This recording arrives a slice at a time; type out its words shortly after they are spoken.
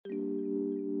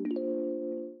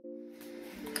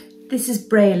This is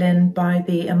Braylen by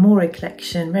the Amore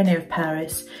collection, Rene of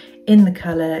Paris, in the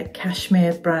colour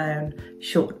Cashmere Brown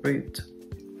Short Root.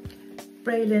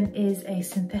 Braylen is a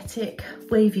synthetic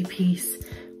wavy piece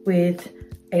with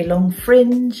a long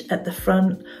fringe at the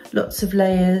front, lots of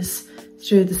layers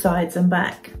through the sides and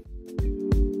back.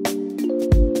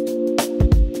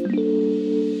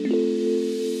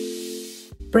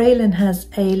 Braylen has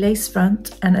a lace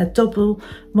front and a double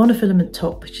monofilament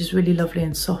top, which is really lovely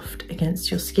and soft against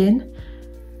your skin.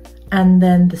 And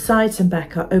then the sides and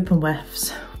back are open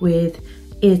wefts with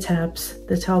ear tabs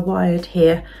that are wired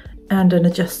here and an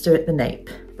adjuster at the nape.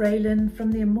 Braylen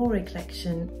from the Amore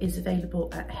collection is available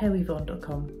at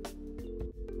HairWeavon.com.